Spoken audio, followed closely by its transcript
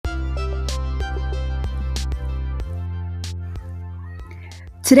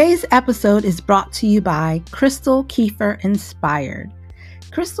Today's episode is brought to you by Crystal Kiefer Inspired.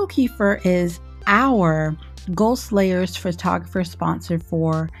 Crystal Kiefer is our Goal Slayers photographer sponsor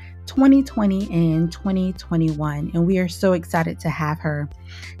for 2020 and 2021, and we are so excited to have her.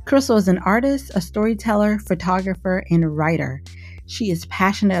 Crystal is an artist, a storyteller, photographer, and a writer. She is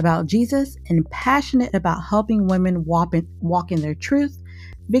passionate about Jesus and passionate about helping women walk in their truth,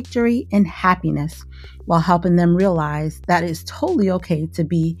 victory, and happiness, while helping them realize that it's totally okay to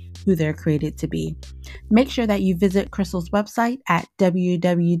be who they're created to be. Make sure that you visit Crystal's website at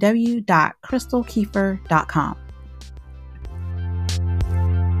www.crystalkiefer.com.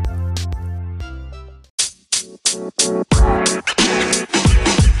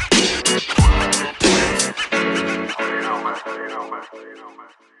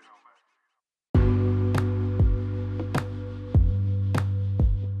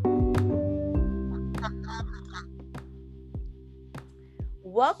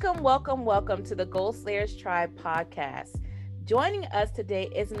 Welcome to the Goal Slayers Tribe podcast. Joining us today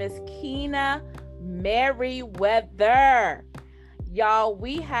is Miss Keena Merriweather. Y'all,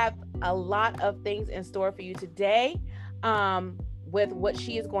 we have a lot of things in store for you today with what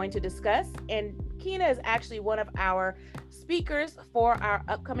she is going to discuss. And Keena is actually one of our speakers for our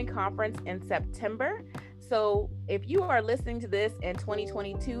upcoming conference in September. So if you are listening to this in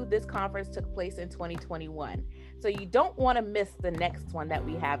 2022, this conference took place in 2021. So you don't want to miss the next one that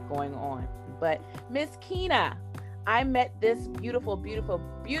we have going on. But Miss Keena, I met this beautiful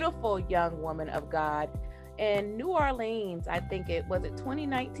young woman of God in New Orleans. I think it was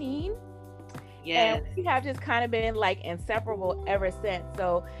 2019. Yes. And we have just kind of been like inseparable ever since.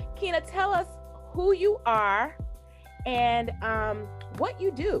 So Keena, tell us who you are and what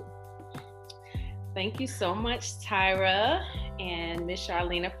you do. Thank you so much, Tyra and Miss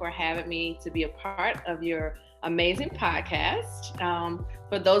Charlena, for having me to be a part of your amazing podcast.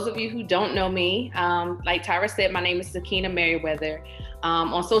 For those of you who don't know me, like Tyra said, my name is Keena Merriweather.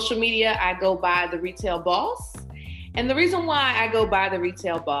 On social media, I go by The Retail Boss. And the reason why I go by The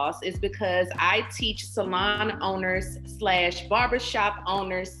Retail Boss is because I teach salon owners / barbershop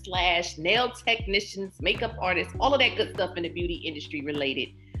owners / nail technicians, makeup artists, all of that good stuff in the beauty industry related.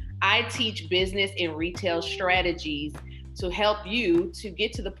 I teach business and retail strategies to help you to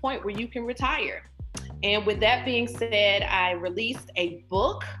get to the point where you can retire. And with that being said, I released a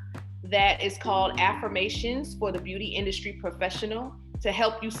book that is called Affirmations for the Beauty Industry Professional to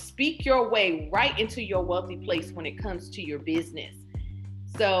help you speak your way right into your wealthy place when it comes to your business.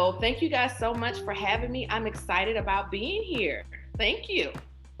 So thank you guys so much for having me. I'm excited about being here. Thank you.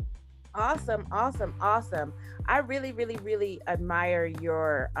 Awesome. I really admire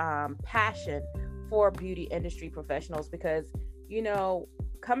your passion for beauty industry professionals because, you know,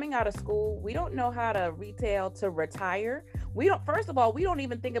 coming out of school, we don't know how to retail to retire. We don't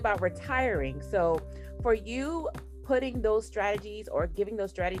even think about retiring. So for you putting those strategies or giving those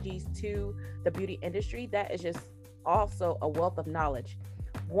strategies to the beauty industry, that is just also a wealth of knowledge.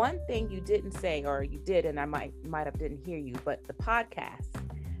 One thing you didn't say, or you did, and I might have didn't hear you, but the podcast,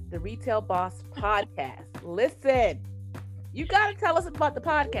 the Retail Boss podcast. Listen, you got to tell us about the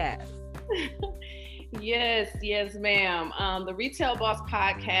podcast. Yes, ma'am. The Retail Boss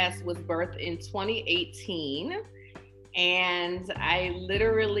podcast was birthed in 2018, and I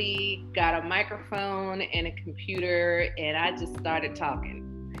literally got a microphone and a computer, and I just started talking.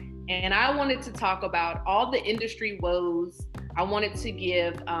 And I wanted to talk about all the industry woes. I wanted to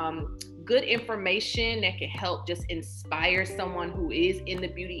give good information that could help just inspire someone who is in the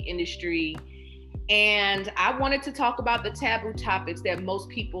beauty industry. And I wanted to talk about the taboo topics that most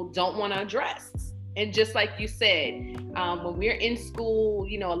people don't want to address. And just like you said, when we're in school,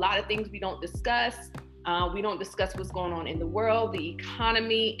 you know, a lot of things we don't discuss. We don't discuss what's going on in the world, the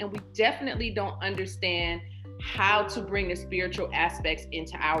economy, and we definitely don't understand how to bring the spiritual aspects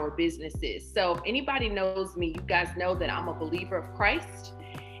into our businesses. So if anybody knows me, you guys know that I'm a believer of Christ.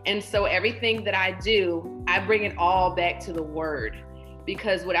 And so everything that I do, I bring it all back to the Word.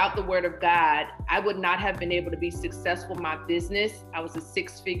 Because without the Word of God, I would not have been able to be successful in my business. I was a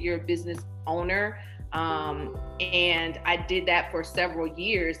 6-figure business owner. And I did that for several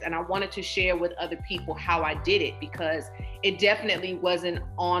years. And I wanted to share with other people how I did it because it definitely wasn't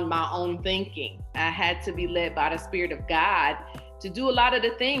on my own thinking. I had to be led by the Spirit of God to do a lot of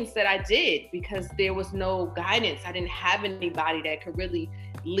the things that I did because there was no guidance. I didn't have anybody that could really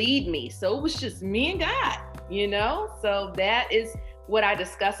lead me. So it was just me and God, you know? So that is what I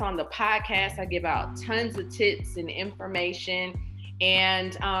discuss on the podcast. I give out tons of tips and information.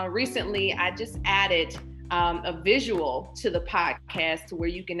 And recently I just added a visual to the podcast to where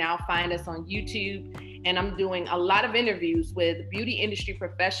you can now find us on YouTube and I'm doing a lot of interviews with beauty industry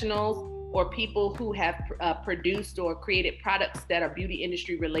professionals or people who have produced or created products that are beauty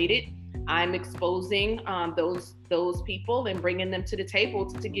industry related. I'm exposing those people and bringing them to the table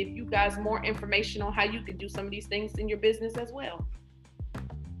to give you guys more information on how you can do some of these things in your business as well.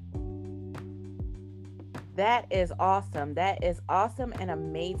 That is awesome. That is awesome and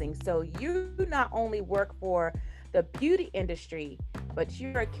amazing. So you not only work for the beauty industry, but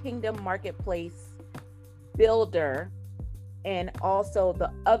you're a kingdom marketplace builder and also the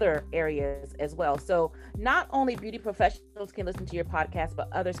other areas as well. So not only beauty professionals can listen to your podcast,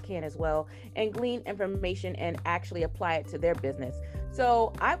 but others can as well and glean information and actually apply it to their business.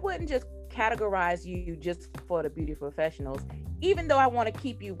 So I wouldn't just categorize you just for the beauty professionals, even though I want to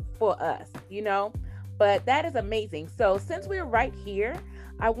keep you for us, you know, but that is amazing. So since we're right here,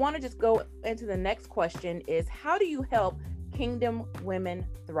 I want to just go into the next question is, how do you help Kingdom women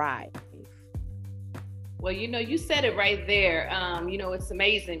thrive? Well, you know, you said it right there. You know, it's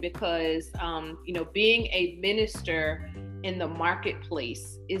amazing because, you know, being a minister in the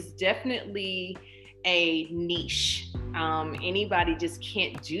marketplace is definitely a niche. Anybody just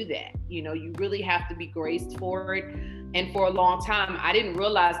can't do that. You know, you really have to be graced for it. And for a long time, I didn't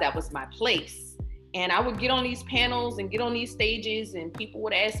realize that was my place. And I would get on these panels and get on these stages and people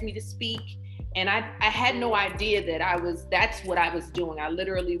would ask me to speak. And I had no idea that that's what I was doing. I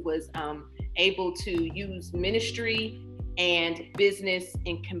literally was able to use ministry and business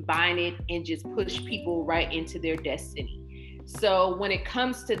and combine it and just push people right into their destiny. So when it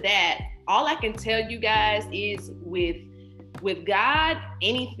comes to that, all I can tell you guys is with God,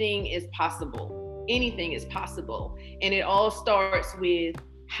 anything is possible. Anything is possible. And it all starts with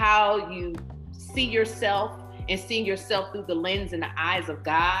how you see yourself and seeing yourself through the lens and the eyes of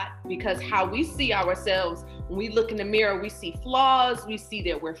God, because how we see ourselves, when we look in the mirror, we see flaws, we see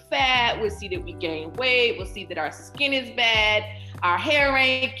that we're fat, we see that we gain weight, we'll see that our skin is bad, our hair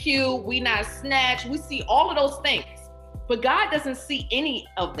ain't cute, we not snatched, we see all of those things. But God doesn't see any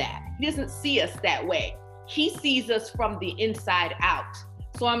of that. He doesn't see us that way. He sees us from the inside out.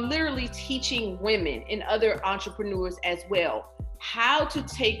 So I'm literally teaching women and other entrepreneurs as well how to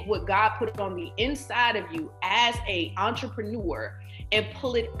take what God put on the inside of you as an entrepreneur and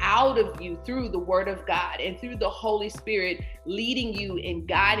pull it out of you through the Word of God and through the Holy Spirit leading you and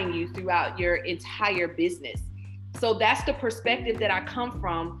guiding you throughout your entire business. So that's the perspective that I come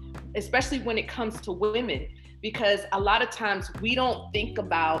from, especially when it comes to women, because a lot of times we don't think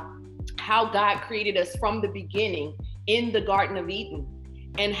about how God created us from the beginning in the Garden of Eden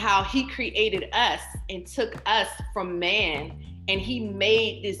and how He created us and took us from man. And He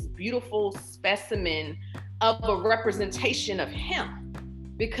made this beautiful specimen of a representation of Him,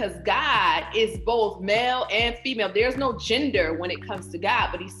 because God is both male and female. There's no gender when it comes to God.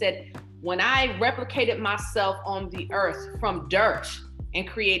 But He said, when I replicated myself on the earth from dirt and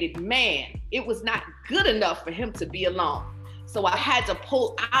created man, it was not good enough for Him to be alone. So I had to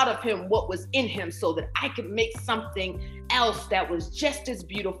pull out of him what was in him so that I could make something else that was just as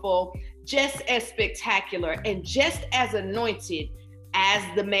beautiful, just as spectacular, and just as anointed as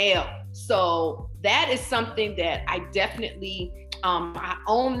the male. So that is something that I definitely, I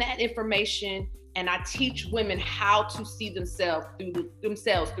own that information, and I teach women how to see themselves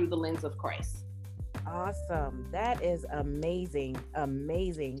through the lens of Christ. Awesome. That is amazing.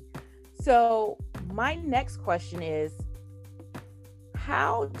 Amazing. So my next question is,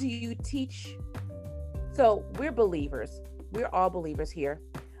 how do you teach? So we're believers. We're all believers here.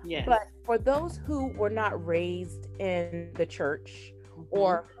 Yes. But for those who were not raised in the church, mm-hmm.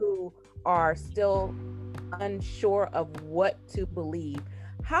 or who are still unsure of what to believe,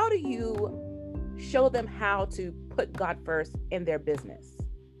 how do you show them how to put God first in their business?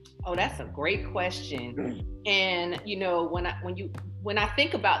 Oh, that's a great question. And you know, when I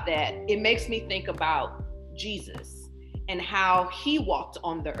think about that, it makes me think about Jesus and how He walked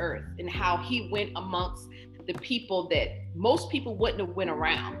on the earth and how He went amongst the people that most people wouldn't have went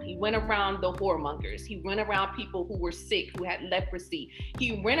around. He went around the whoremongers. He went around people who were sick, who had leprosy.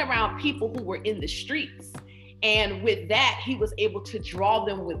 He went around people who were in the streets. And with that, He was able to draw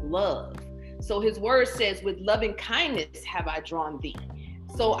them with love. So His word says, with loving kindness have I drawn thee.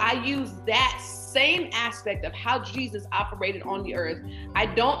 So I use that same aspect of how Jesus operated on the earth. I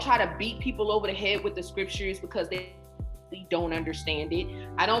don't try to beat people over the head with the scriptures because they don't understand it.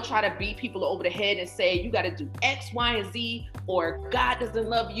 I don't try to beat people over the head and say, you got to do X, Y, and Z, or God doesn't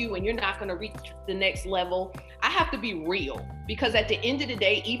love you and you're not going to reach the next level. I have to be real, because at the end of the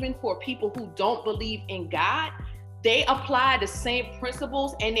day, even for people who don't believe in God, they apply the same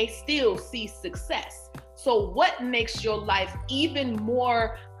principles and they still see success. So what makes your life even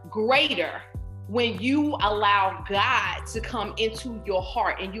more greater when you allow God to come into your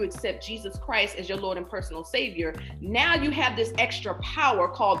heart and you accept Jesus Christ as your Lord and personal Savior, now you have this extra power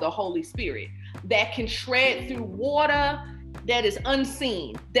called the Holy Spirit that can tread through water that is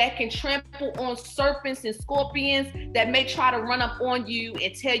unseen, that can trample on serpents and scorpions that may try to run up on you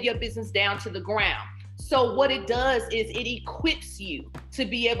and tear your business down to the ground. So what it does is it equips you to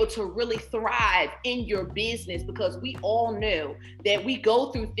be able to really thrive in your business, because we all know that we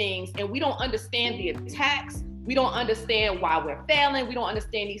go through things and we don't understand the attacks. We don't understand why we're failing. We don't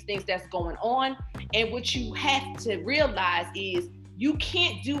understand these things that's going on. And what you have to realize is you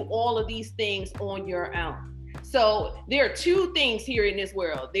can't do all of these things on your own. So there are two things here in this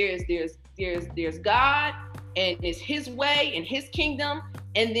world. There's God and it's his way and his kingdom.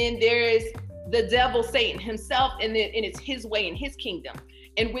 And then there is the devil, Satan himself, and it's his way and his kingdom.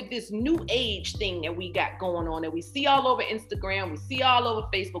 And with this new age thing that we got going on, that we see all over Instagram, we see all over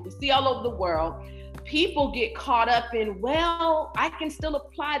Facebook, we see all over the world, people get caught up in, well, I can still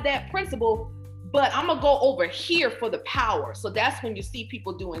apply that principle, but I'm gonna go over here for the power. So that's when you see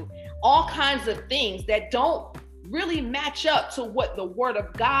people doing all kinds of things that don't really match up to what the word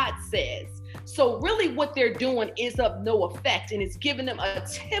of God says. So really what they're doing is of no effect, and it's giving them a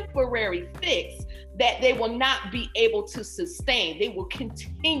temporary fix that they will not be able to sustain. They will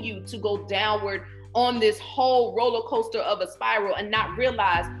continue to go downward on this whole roller coaster of a spiral and not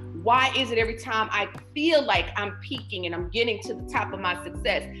realize, why is it every time I feel like I'm peaking and I'm getting to the top of my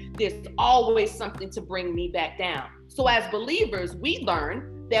success, there's always something to bring me back down. So as believers, we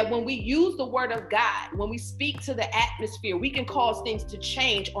learn that when we use the word of God, when we speak to the atmosphere, we can cause things to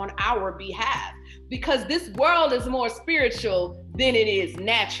change on our behalf, because this world is more spiritual than it is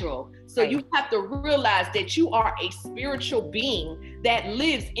natural. So you have to realize that you are a spiritual being that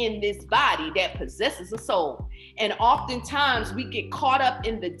lives in this body that possesses a soul. And oftentimes we get caught up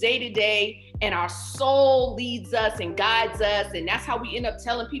in the day-to-day, and our soul leads us and guides us. And that's how we end up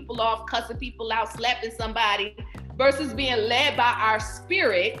telling people off, cussing people out, slapping somebody, versus being led by our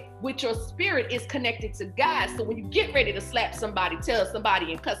spirit, which your spirit is connected to God. So when you get ready to slap somebody, tell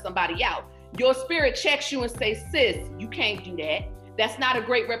somebody, and cuss somebody out, your spirit checks you and says, sis, you can't do that. That's not a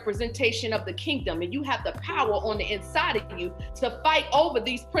great representation of the kingdom. And you have the power on the inside of you to fight over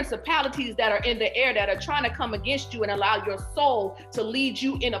these principalities that are in the air that are trying to come against you and allow your soul to lead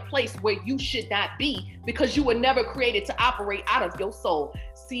you in a place where you should not be, because you were never created to operate out of your soul.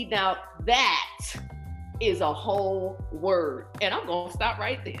 See, now that is a whole word. And I'm going to stop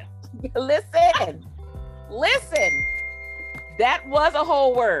right there. Listen, that was a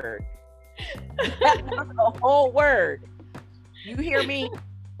whole word. That was a whole word. You hear me?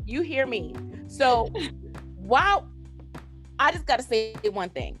 You hear me? So, wow, I just got to say one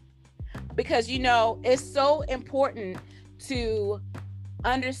thing, because, you know, it's so important to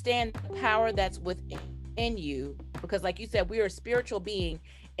understand the power that's within you, because like you said, we are a spiritual being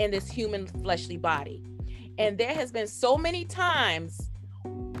in this human fleshly body. And there has been so many times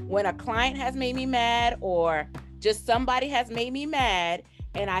when a client has made me mad, or just somebody has made me mad,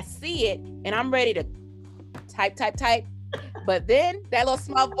 and I see it and I'm ready to type. But then that little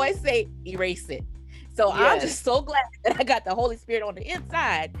small voice say, erase it. So yes. I'm just so glad that I got the Holy Spirit on the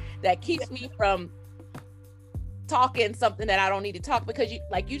inside that keeps me from talking something that I don't need to talk, because you,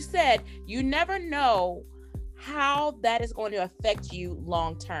 like you said, you never know how that is going to affect you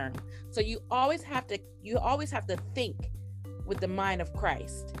long term. So you always have to think with the mind of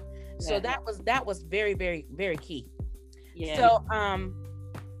Christ. Yeah. So that was very, very, very key. Yeah. So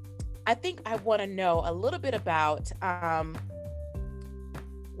I think I want to know a little bit about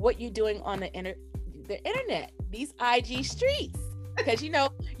what you're doing on the internet, these IG streets, because, you know,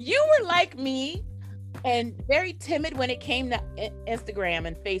 you were like me and very timid when it came to Instagram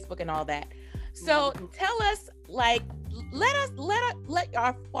and Facebook and all that. So tell us, like, let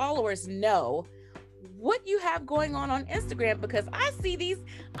our followers know what you have going on Instagram, because I see these,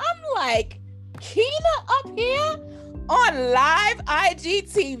 I'm like, Keena up here on live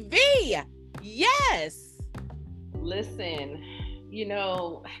IGTV. Yes. Listen, you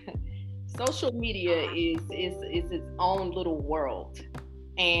know, social media is its own little world.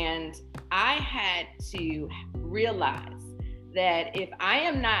 And I had to realize that if I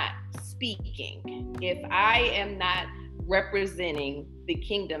am not speaking, if I am not representing the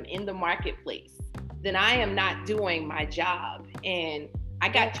kingdom in the marketplace, then I am not doing my job. And I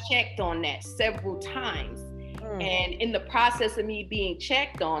got checked on that several times. And in the process of me being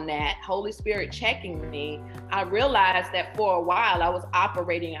checked on that, Holy Spirit checking me, I realized that for a while I was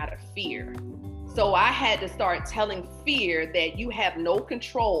operating out of fear. So I had to start telling fear that you have no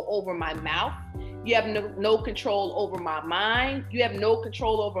control over my mouth. You have no control over my mind. You have no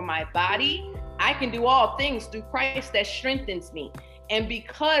control over my body. I can do all things through Christ that strengthens me. And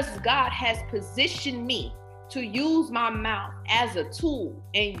because God has positioned me to use my mouth as a tool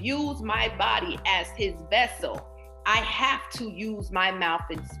and use my body as his vessel, I have to use my mouth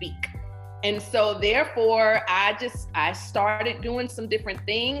and speak. And so therefore, I started doing some different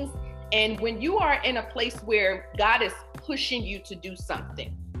things. And when you are in a place where God is pushing you to do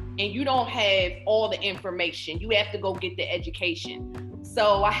something and you don't have all the information, you have to go get the education.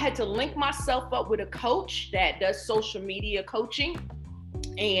 So I had to link myself up with a coach that does social media coaching.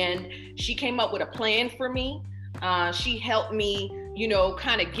 And she came up with a plan for me. She helped me,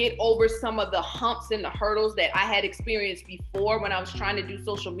 kind of get over some of the humps and the hurdles that I had experienced before when I was trying to do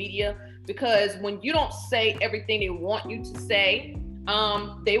social media. Because when you don't say everything they want you to say,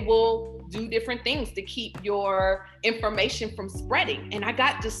 they will do different things to keep your information from spreading. And I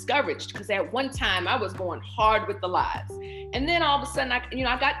got discouraged because at one time I was going hard with the lies. And then all of a sudden,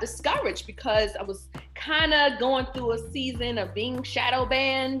 I got discouraged because I was kind of going through a season of being shadow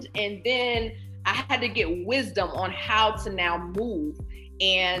banned. And then I had to get wisdom on how to now move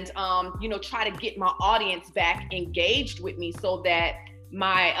and, try to get my audience back engaged with me so that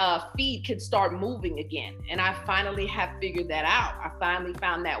my feed could start moving again. And I finally have figured that out. I finally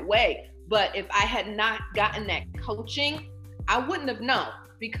found that way. But if I had not gotten that coaching, I wouldn't have known,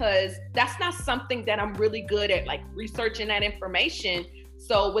 because that's not something that I'm really good at, like researching that information.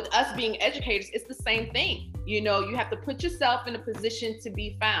 So with us being educators, it's the same thing. You have to put yourself in a position to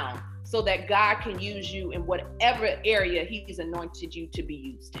be found so that God can use you in whatever area he's anointed you to be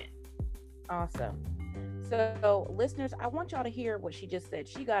used in. Awesome. So listeners, I want y'all to hear what she just said.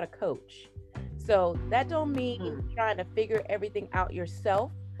 She got a coach. So that don't mean trying to figure everything out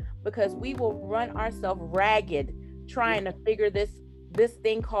yourself, because we will run ourselves ragged trying to figure this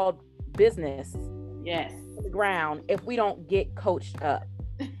thing called business to the ground if we don't get coached up.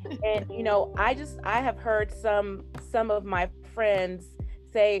 And I have heard some of my friends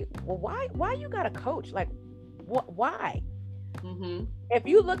say, well, why you got a coach? Like, why? Mm-hmm. If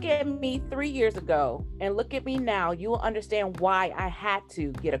you look at me 3 years ago and look at me now, you will understand why I had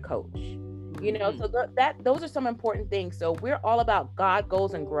to get a coach. So those are some important things. So we're all about God,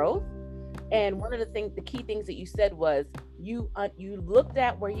 goals, and growth. And one of the key things that you said was you looked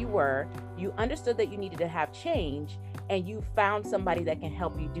at where you were, you understood that you needed to have change, and you found somebody that can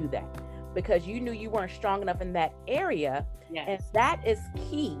help you do that because you knew you weren't strong enough in that area. Yes. And that is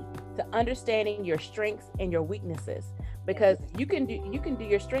key to understanding your strengths and your weaknesses, because you can do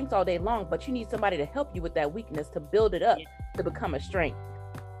your strengths all day long, but you need somebody to help you with that weakness to build it up to become a strength.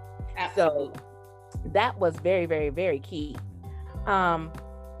 Absolutely. So that was very, very, very key.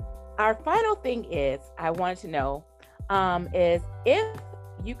 Our final thing is, I wanted to know, is if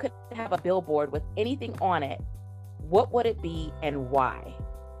you could have a billboard with anything on it, what would it be and why?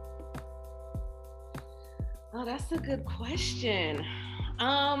 Oh, that's a good question.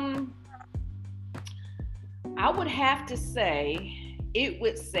 I would have to say, it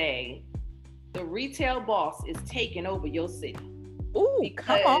would say, the retail boss is taking over your city. Ooh,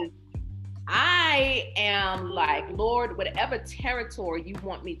 because come on. I am like, Lord, whatever territory you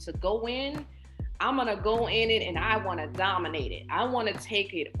want me to go in, I'm going to go in it and I want to dominate it. I want to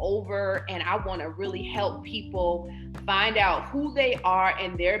take it over, and I want to really help people find out who they are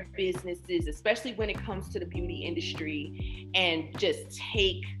and their businesses, especially when it comes to the beauty industry, and just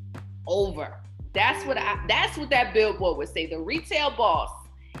take over. That's what that billboard would say. The retail boss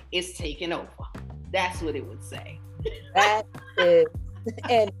is taking over. That's what it would say. That is,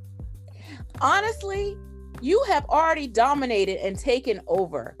 and honestly, you have already dominated and taken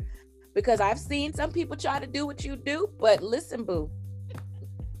over, because I've seen some people try to do what you do, but listen, boo,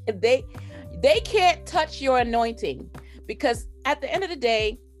 they can't touch your anointing, because at the end of the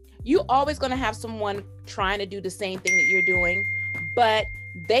day, you always going to have someone trying to do the same thing that you're doing, but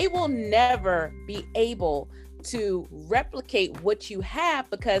they will never be able to replicate what you have,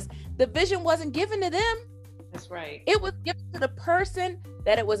 because the vision wasn't given to them. That's right. It was given to the person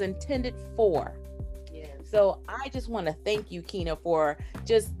that it was intended for. Yes. So I just want to thank you, Kina, for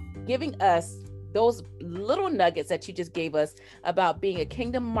just giving us those little nuggets that you just gave us about being a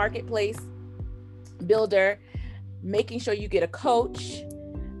kingdom marketplace builder, making sure you get a coach,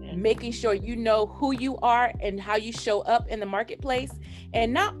 making sure you know who you are and how you show up in the marketplace.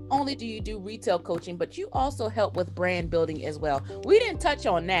 And not only do you do retail coaching, but you also help with brand building as well. We didn't touch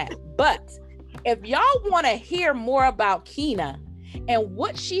on that, but if y'all want to hear more about Kina and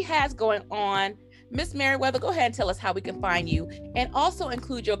what she has going on, Miss Merriweather, go ahead and tell us how we can find you, and also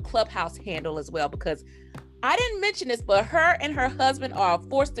include your Clubhouse handle as well, because I didn't mention this, but her and her husband are a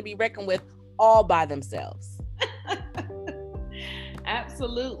force to be reckoned with all by themselves. Absolutely.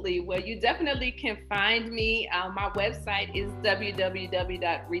 Absolutely. Well, you definitely can find me. My website is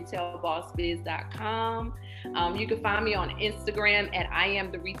www.retailbossbiz.com. You can find me on Instagram at I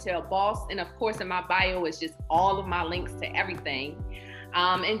Am The Retail Boss. And of course, in my bio is just all of my links to everything.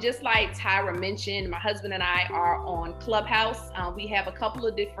 And just like Tyra mentioned, my husband and I are on Clubhouse. We have a couple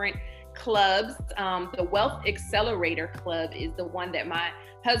of different clubs. The Wealth Accelerator Club is the one that my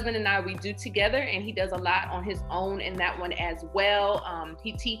husband and we do together, and he does a lot on his own in that one as well.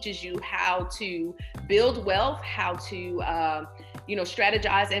 He teaches you how to build wealth, how to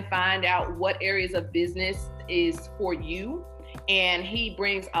strategize and find out what areas of business is for you. And he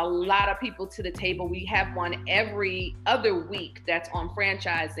brings a lot of people to the table. We have one every other week that's on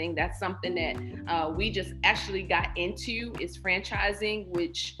franchising. That's something that we just actually got into, is franchising,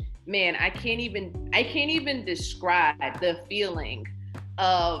 which, man, I can't even describe the feeling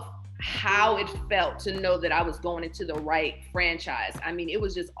of how it felt to know that I was going into the right franchise. I mean, it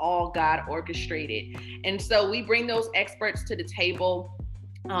was just all God orchestrated. And so we bring those experts to the table.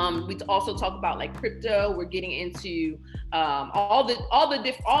 We also talk about like crypto. We're getting into all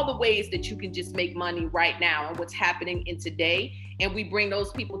the ways that you can just make money right now and what's happening in today. And we bring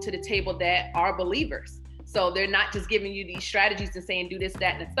those people to the table that are believers. So they're not just giving you these strategies and saying do this,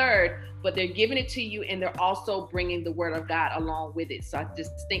 that, and the third, but they're giving it to you, and they're also bringing the word of God along with it. So I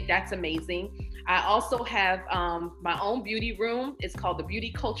just think that's amazing. I also have my own beauty room. It's called the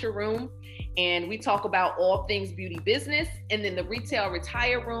Beauty Culture Room, and we talk about all things beauty business. And then the Retail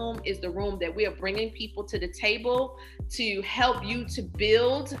Retire Room is the room that we are bringing people to the table to help you to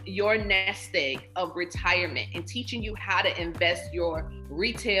build your nest egg of retirement and teaching you how to invest your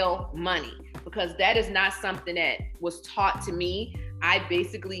retail money, because that is not something that was taught to me. I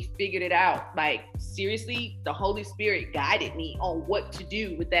basically figured it out. Like, seriously, the Holy Spirit guided me on what to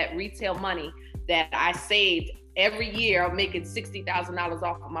do with that retail money that I saved every year. I'm making $60,000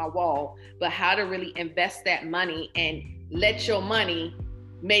 off of my wall, but how to really invest that money and let your money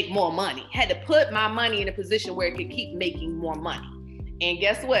make more money. Had to put my money in a position where it could keep making more money. And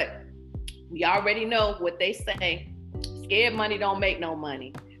guess what? We already know what they say. Scared money don't make no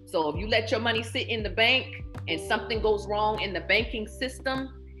money. So if you let your money sit in the bank and something goes wrong in the banking system,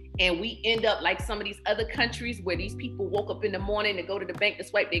 and we end up like some of these other countries where these people woke up in the morning to go to the bank to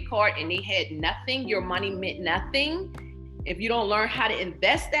swipe their card and they had nothing, your money meant nothing. If you don't learn how to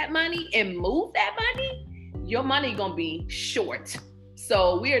invest that money and move that money, your money gonna be short.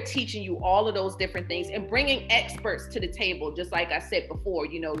 So we are teaching you all of those different things and bringing experts to the table. Just like I said before,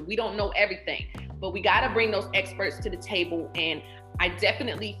 we don't know everything, but we got to bring those experts to the table. And I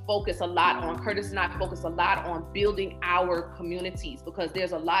definitely focus a lot on, Curtis and I focus a lot on building our communities, because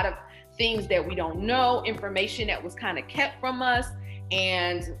there's a lot of things that we don't know, information that was kind of kept from us.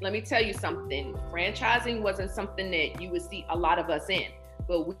 And let me tell you something, franchising wasn't something that you would see a lot of us in,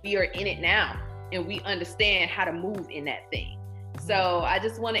 but we are in it now and we understand how to move in that thing. So I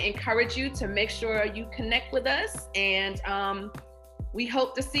just want to encourage you to make sure you connect with us, and we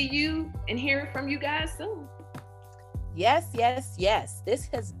hope to see you and hear from you guys soon. Yes. This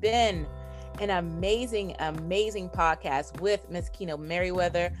has been an amazing podcast with Ms. Keno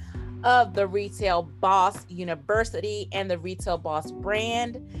Merriweather of the Retail Boss University and the Retail Boss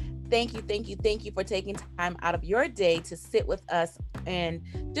brand. Thank you for taking time out of your day to sit with us and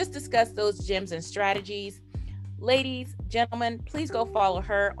just discuss those gems and strategies. Ladies, gentlemen, please go follow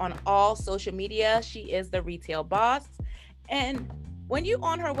her on all social media. She is the Retail Boss. And when you're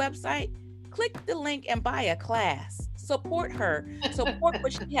on her website, click the link and buy a class. Support her. Support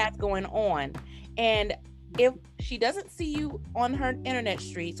what she has going on. And if she doesn't see you on her internet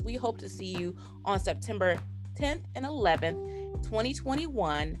streets, we hope to see you on September 10th and 11th,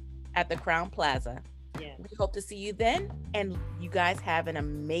 2021 at the Crown Plaza. Yes. We hope to see you then. And you guys have an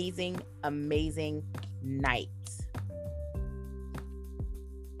amazing night.